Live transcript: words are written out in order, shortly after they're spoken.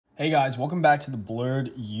Hey guys, welcome back to the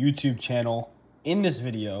Blurred YouTube channel. In this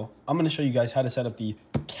video, I'm going to show you guys how to set up the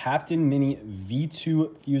Captain Mini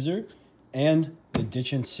V2 fuser and the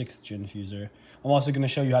Dichen 6th Gen fuser. I'm also going to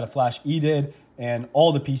show you how to flash EDID and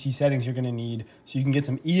all the PC settings you're going to need so you can get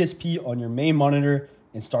some ESP on your main monitor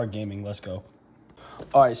and start gaming. Let's go.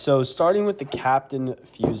 All right, so starting with the Captain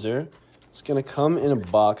fuser, it's going to come in a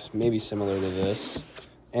box maybe similar to this,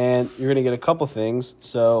 and you're going to get a couple things.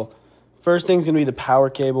 So first thing's going to be the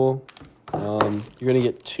power cable. You're going to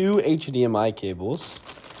get two HDMI cables.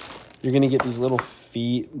 You're going to get these little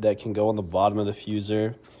feet that can go on the bottom of the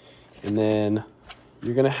fuser. And then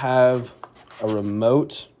you're going to have a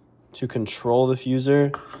remote to control the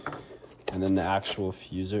fuser, and then the actual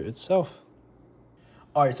fuser itself.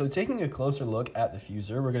 All right, so taking a closer look at the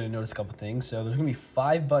fuser, we're going to notice a couple things. So there's going to be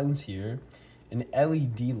 5 buttons here, an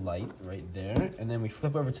LED light right there, and then we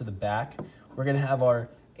flip over to the back. We're going to have our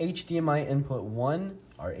HDMI input 1,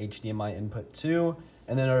 our HDMI input 2,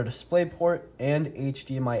 and then our display port and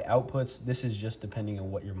HDMI outputs. This is just depending on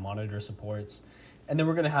what your monitor supports. And then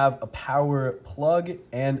we're going to have a power plug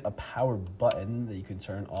and a power button that you can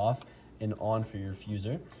turn off and on for your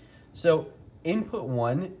fuser. So input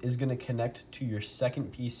 1 is going to connect to your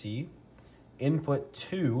second PC. Input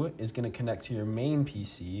 2 is going to connect to your main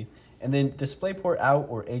PC. And then DisplayPort out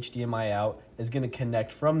or HDMI out is going to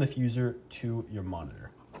connect from the fuser to your monitor.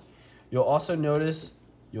 You'll also notice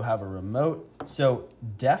you'll have a remote. So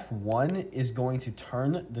Def 1 is going to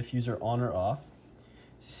turn the fuser on or off.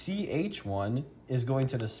 CH1 is going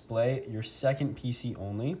to display your second PC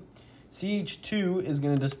only. CH2 is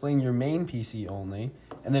going to display your main PC only.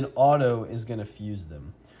 And then Auto is going to fuse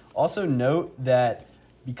them. Also note that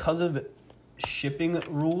because of shipping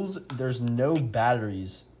rules, there's no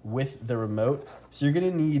batteries with the remote. So you're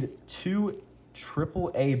going to need 2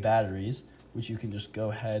 AAA batteries, which you can just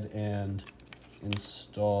go ahead and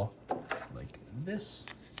install like this.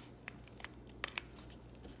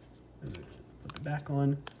 Put the back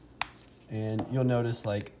on, and you'll notice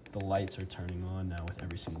like the lights are turning on now with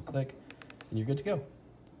every single click, and you're good to go.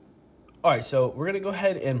 All right, so we're gonna go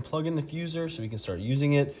ahead and plug in the fuser so we can start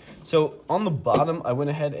using it. So on the bottom, I went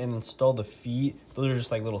ahead and installed the feet. Those are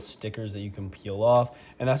just like little stickers that you can peel off,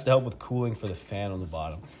 and that's to help with cooling for the fan on the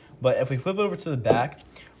bottom. But if we flip over to the back,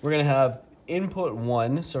 we're gonna have input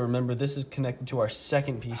 1. So remember, this is connected to our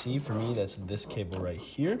second PC. For me, that's this cable right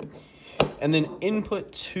here. And then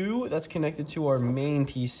input 2, that's connected to our main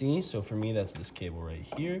PC. So for me, that's this cable right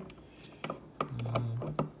here.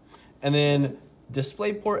 And then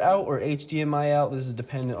DisplayPort out or HDMI out, this is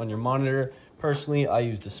dependent on your monitor. Personally, I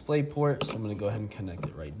use DisplayPort, so I'm going to go ahead and connect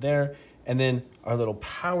it right there. And then our little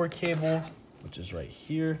power cable, which is right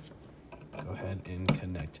here. Go ahead and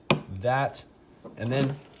connect that. And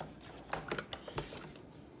then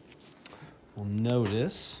we'll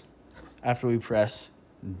notice after we press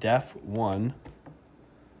Def 1,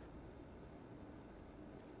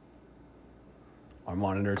 our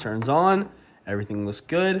monitor turns on, everything looks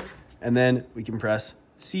good. And then we can press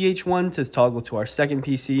CH1 to toggle to our second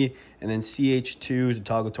PC, and then CH2 to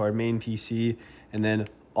toggle to our main PC, and then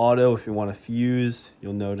Auto if you want to fuse.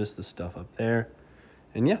 You'll notice the stuff up there.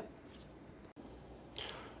 And yeah.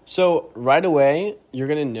 So right away, you're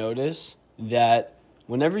going to notice that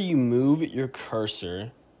whenever you move your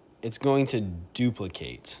cursor, it's going to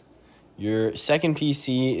duplicate. Your second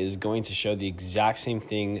PC is going to show the exact same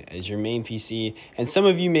thing as your main PC. And some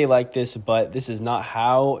of you may like this, but this is not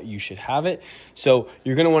how you should have it. So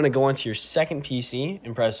you're going to want to go onto your second PC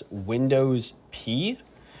and press Windows P.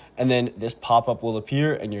 And then this pop-up will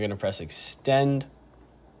appear, and you're going to press Extend.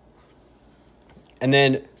 And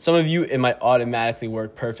then some of you, it might automatically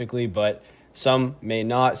work perfectly, but some may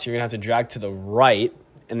not. So you're going to have to drag to the right,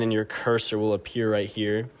 and then your cursor will appear right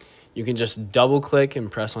here. You can just double click and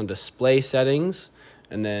press on display settings,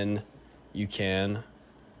 and then you can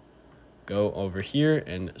go over here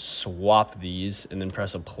and swap these and then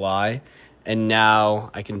press apply. And now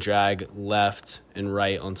I can drag left and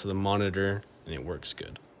right onto the monitor, and it works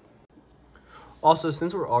good. Also,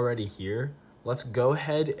 since we're already here, let's go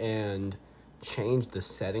ahead and change the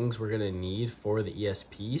settings we're gonna need for the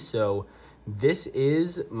ESP. So this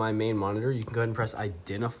is my main monitor. You can go ahead and press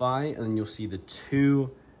identify, and then you'll see the 2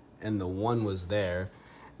 and the 1 was there.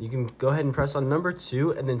 You can go ahead and press on number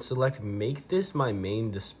 2 and then select make this my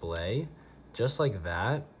main display, just like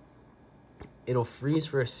that. It'll freeze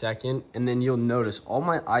for a second, and then you'll notice all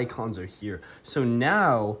my icons are here. So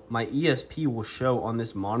now my ESP will show on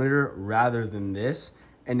this monitor rather than this,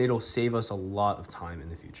 and it'll save us a lot of time in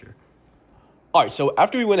the future. All right, so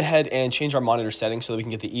after we went ahead and changed our monitor settings so that we can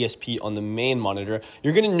get the ESP on the main monitor,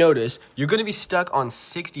 you're gonna notice you're gonna be stuck on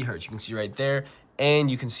 60 hertz. You can see right there, and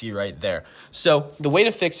you can see right there. So the way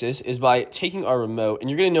to fix this is by taking our remote, and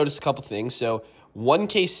you're going to notice a couple things. So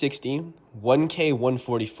 1K60,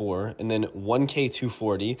 1K144, and then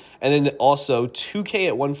 1K240, and then also 2K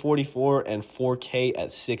at 144 and 4K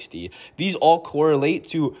at 60. These all correlate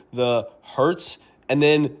to the hertz and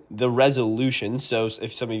then the resolution. So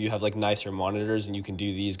if some of you have like nicer monitors and you can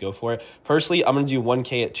do these, go for it. Personally, I'm going to do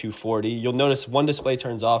 1K at 240. You'll notice one display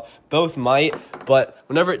turns off, both might, but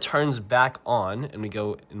whenever it turns back on and we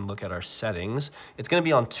go and look at our settings, it's going to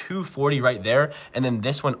be on 240 right there. And then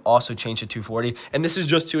this one also changed to 240. And this is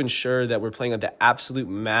just to ensure that we're playing at the absolute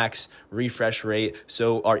max refresh rate.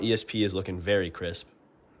 So our ESP is looking very crisp.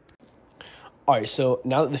 All right, so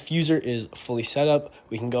now that the fuser is fully set up,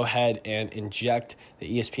 we can go ahead and inject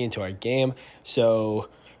the ESP into our game. So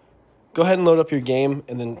go ahead and load up your game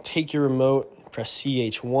and then take your remote, press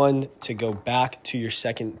CH1 to go back to your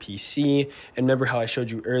second PC. And remember how I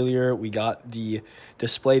showed you earlier, we got the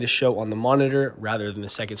display to show on the monitor rather than the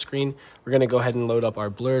second screen. We're gonna go ahead and load up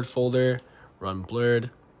our blurred folder, run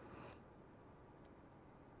blurred.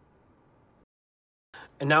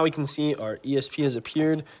 And now we can see our ESP has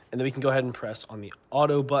appeared, and then we can go ahead and press on the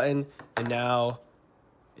auto button, and now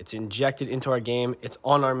it's injected into our game. It's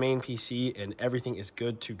on our main PC, and everything is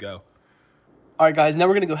good to go. All right, guys, now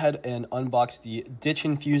we're gonna go ahead and unbox the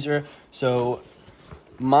Dicehn Fuser. So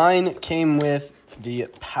mine came with the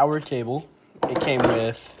power cable. It came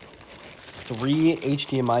with 3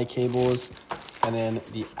 HDMI cables, and then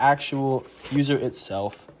the actual fuser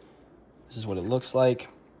itself. This is what it looks like.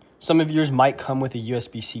 Some of yours might come with a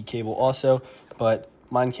USB-C cable also, but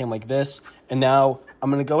mine came like this. And now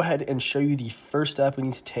I'm gonna go ahead and show you the first step we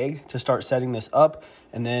need to take to start setting this up.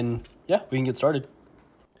 And then, yeah, we can get started.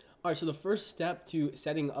 All right, so the first step to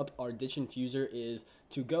setting up our Dicehn Fuser is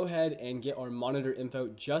to go ahead and get our monitor info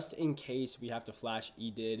just in case we have to flash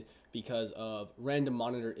EDID because of random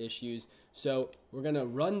monitor issues. So we're gonna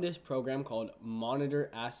run this program called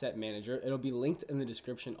Monitor Asset Manager. It'll be linked in the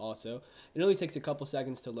description also. It only takes a couple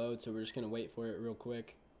seconds to load, so we're just gonna wait for it real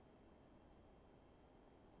quick.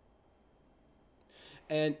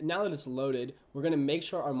 And now that it's loaded, we're gonna make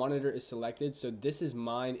sure our monitor is selected. So this is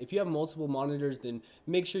mine. If you have multiple monitors, then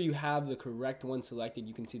make sure you have the correct one selected.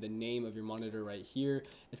 You can see the name of your monitor right here.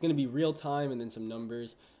 It's gonna be real time and then some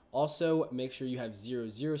numbers. Also, make sure you have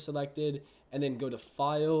 00 selected, and then go to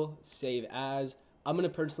File, Save As. I'm gonna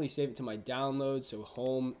personally save it to my downloads, so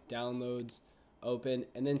Home, Downloads, Open,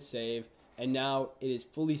 and then Save. And now it is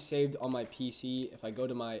fully saved on my PC. If I go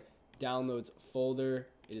to my Downloads folder,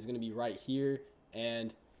 it is gonna be right here,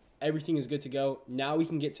 and everything is good to go. Now we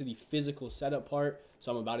can get to the physical setup part,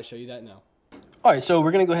 so I'm about to show you that now. All right, so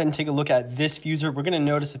we're gonna go ahead and take a look at this fuser. We're gonna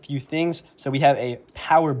notice a few things. So we have a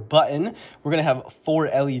power button. We're gonna have 4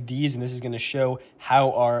 LEDs, and this is gonna show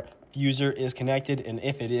how our fuser is connected and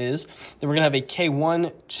if it is. Then we're gonna have a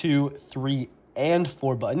K1, 2, 3, and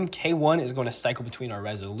 4 button. K1 is going to cycle between our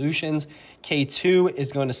resolutions. K2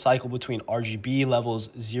 is going to cycle between RGB levels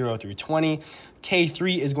 0 through 20.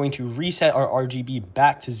 K3 is going to reset our RGB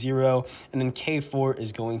back to 0. And then K4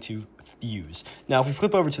 is going to fuse. Now, if we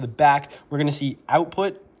flip over to the back, we're going to see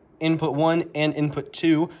output, input 1, and input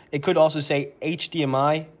 2. It could also say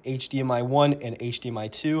HDMI, HDMI 1, and HDMI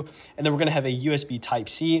 2. And then we're going to have a USB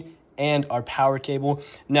Type-C and our power cable.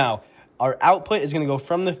 Now, our output is going to go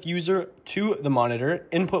from the fuser to the monitor.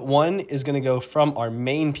 Input 1 is going to go from our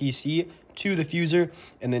main PC to the fuser.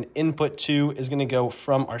 And then input 2 is going to go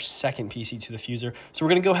from our second PC to the fuser. So we're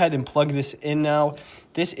going to go ahead and plug this in now.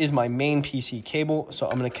 This is my main PC cable, so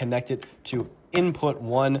I'm going to connect it to input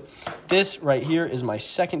 1. This right here is my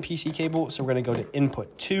second PC cable, so we're going to go to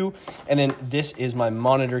input 2. And then this is my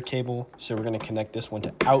monitor cable, so we're going to connect this one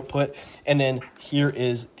to output. And then here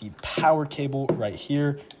is the power cable right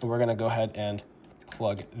here, and we're going to go ahead and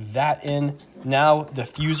plug that in. Now the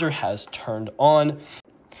fuser has turned on.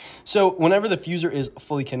 So whenever the fuser is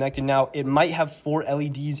fully connected now, it might have 4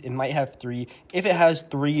 LEDs, it might have 3. If it has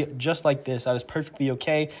 3, just like this, that is perfectly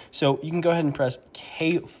okay. So you can go ahead and press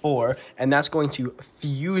K4, and that's going to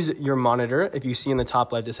fuse your monitor. If you see in the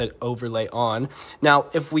top left, it said overlay on. Now,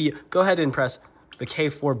 if we go ahead and press the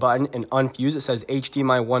K4 button and unfuse, it says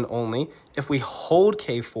HDMI 1 only. If we hold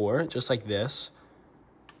K4, just like this,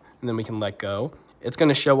 and then we can let go, it's going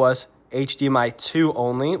to show us HDMI 2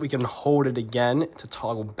 only. We can hold it again to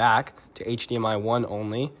toggle back to HDMI 1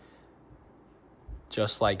 only,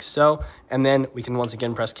 just like so. And then we can once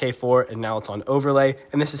again press K4, and now it's on overlay.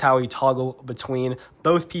 And this is how we toggle between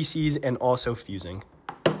both PCs and also fusing.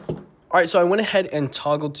 All right, so I went ahead and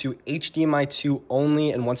toggled to HDMI 2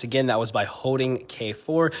 only, and once again, that was by holding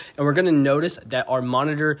K4, and we're gonna notice that our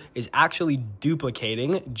monitor is actually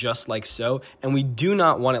duplicating, just like so, and we do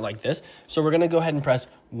not want it like this. So we're gonna go ahead and press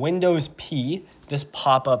Windows P, this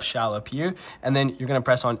pop-up shall appear, and then you're gonna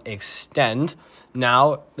press on Extend.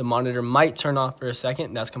 Now, the monitor might turn off for a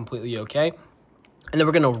second, that's completely okay. And then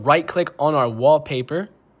we're gonna right-click on our wallpaper,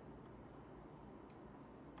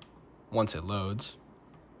 once it loads.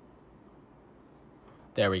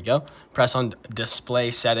 There we go. Press on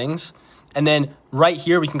display settings. And then right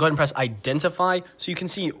here, we can go ahead and press identify. So you can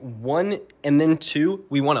see 1 and then 2.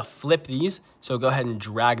 We want to flip these. So go ahead and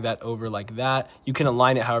drag that over like that. You can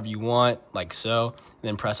align it however you want, like so. And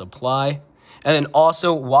then press apply. And then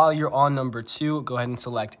also, while you're on number 2, go ahead and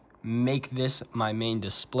select make this my main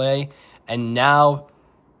display. And now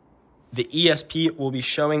the ESP will be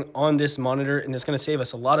showing on this monitor, and it's going to save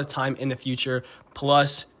us a lot of time in the future.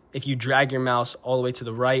 Plus, if you drag your mouse all the way to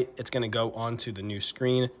the right, it's going to go onto the new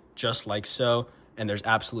screen, just like so, and there's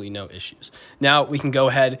absolutely no issues. Now we can go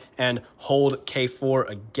ahead and hold K4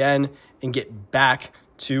 again and get back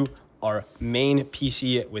to our main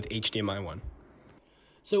PC with HDMI 1.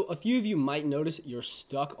 So a few of you might notice you're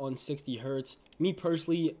stuck on 60 Hertz. Me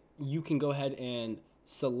personally, you can go ahead and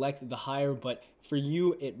select the higher, but for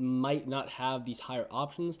you, it might not have these higher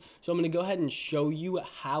options. So I'm going to go ahead and show you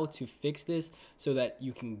how to fix this so that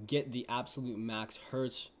you can get the absolute max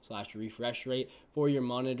hertz / refresh rate for your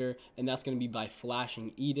monitor. And that's going to be by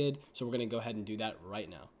flashing EDID. So we're going to go ahead and do that right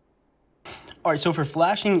now. All right, so for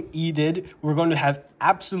flashing EDID, we're going to have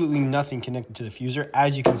absolutely nothing connected to the fuser,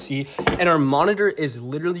 as you can see, and our monitor is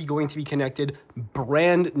literally going to be connected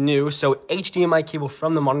brand new, so HDMI cable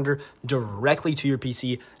from the monitor directly to your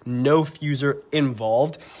PC, no fuser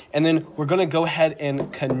involved. And then we're going to go ahead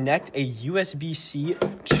and connect a USB-C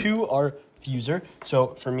to our fuser.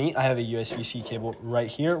 So for me, I have a USB-C cable right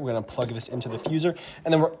here. We're going to plug this into the fuser,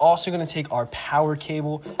 and then we're also going to take our power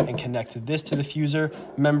cable and connect this to the fuser.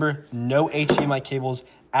 Remember, no HDMI cables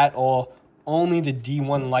at all. Only the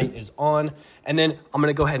D1 light is on. And then I'm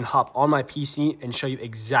going to go ahead and hop on my PC and show you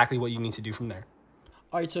exactly what you need to do from there.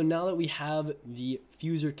 All right, so now that we have the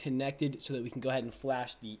fuser connected so that we can go ahead and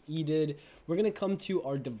flash the EDID, we're going to come to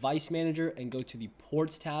our device manager and go to the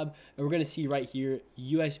ports tab, and we're going to see right here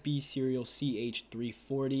USB serial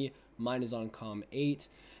CH340. Mine is on COM 8.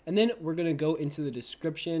 And then we're going to go into the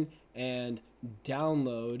description and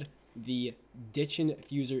download the Dicehn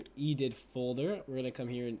Fuser EDID folder. We're going to come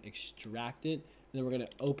here and extract it, and then we're going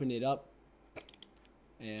to open it up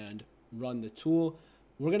and run the tool.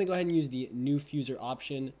 We're going to go ahead and use the new fuser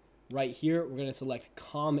option right here. We're going to select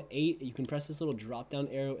COM 8. You can press this little drop down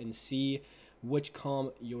arrow and see which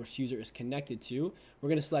COM your fuser is connected to. We're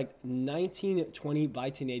going to select 1920 by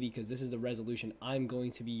 1080 because this is the resolution I'm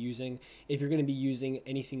going to be using. If you're going to be using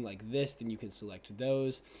anything like this, then you can select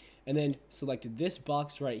those. And then select this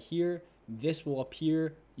box right here. This will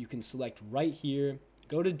appear. You can select right here.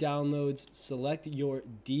 Go to downloads, select your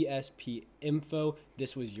DSP info.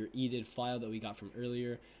 This was your EDID file that we got from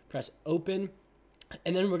earlier. Press open,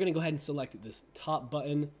 and then we're gonna go ahead and select this top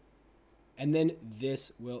button, and then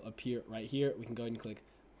this will appear right here. We can go ahead and click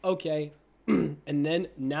OK. And then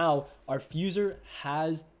now our fuser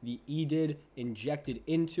has the EDID injected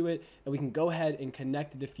into it, and we can go ahead and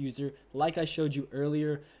connect the fuser like I showed you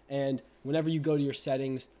earlier, and whenever you go to your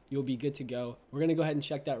settings, you'll be good to go. We're gonna go ahead and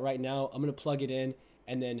check that right now. I'm gonna plug it in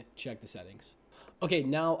and then check the settings. Okay,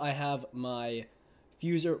 now I have my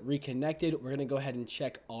fuser reconnected. We're gonna go ahead and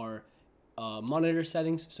check our monitor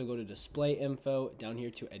settings. So go to display info, down here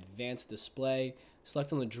to advanced display,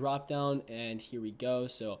 select on the drop down, and here we go.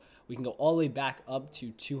 So we can go all the way back up to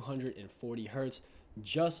 240 Hertz,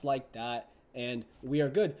 just like that. And we are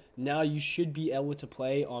good. Now you should be able to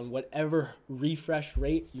play on whatever refresh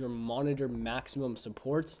rate your monitor maximum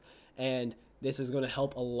supports. And this is going to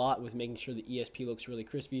help a lot with making sure the ESP looks really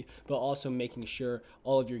crispy, but also making sure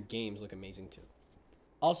all of your games look amazing too.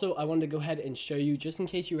 Also, I wanted to go ahead and show you, just in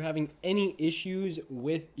case you're having any issues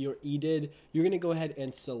with your EDID, you're going to go ahead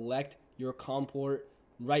and select your COM port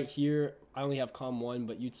right here. I only have COM 1,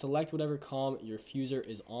 but you'd select whatever COM your fuser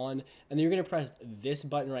is on, and then you're going to press this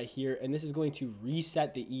button right here, and this is going to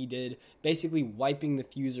reset the EDID, basically wiping the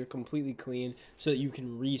fuser completely clean so that you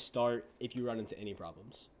can restart if you run into any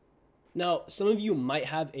problems. Now, some of you might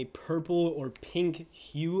have a purple or pink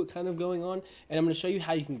hue kind of going on, and I'm going to show you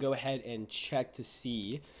how you can go ahead and check to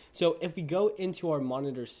see. So if we go into our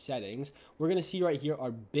monitor settings, we're going to see right here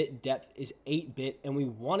our bit depth is 8-bit, and we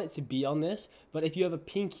want it to be on this, but if you have a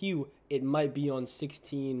pink hue, it might be on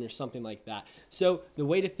 16 or something like that. So the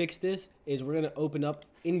way to fix this is we're going to open up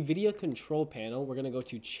NVIDIA control panel. We're going to go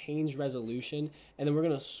to change resolution, and then we're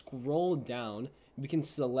going to scroll down. We can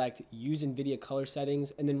select use NVIDIA color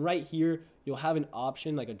settings, and then right here you'll have an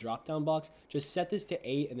option like a drop down box. Just set this to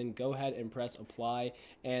 8 and then go ahead and press apply,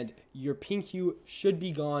 and your pink hue should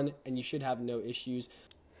be gone and you should have no issues.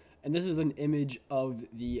 And this is an image of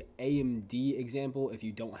the AMD example. If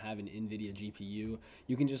you don't have an NVIDIA GPU,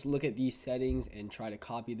 you can just look at these settings and try to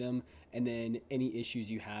copy them, and then any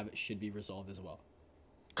issues you have should be resolved as well.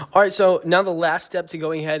 All right, so now the last step to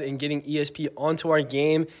going ahead and getting ESP onto our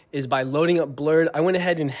game is by loading up Blurred. I went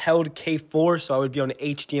ahead and held K4, so I would be on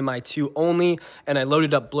HDMI 2 only, and I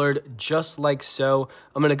loaded up Blurred just like so.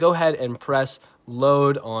 I'm going to go ahead and press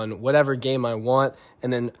load on whatever game I want,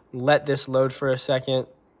 and then let this load for a second.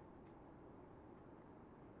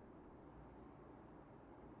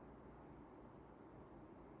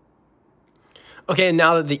 Okay, and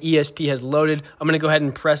now that the ESP has loaded, I'm going to go ahead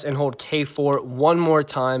and press and hold K4 one more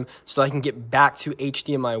time so I can get back to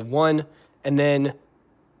HDMI 1, and then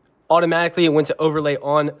automatically it went to overlay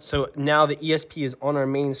on, so now the ESP is on our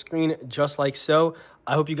main screen just like so.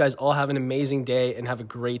 I hope you guys all have an amazing day and have a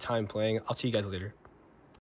great time playing. I'll see you guys later.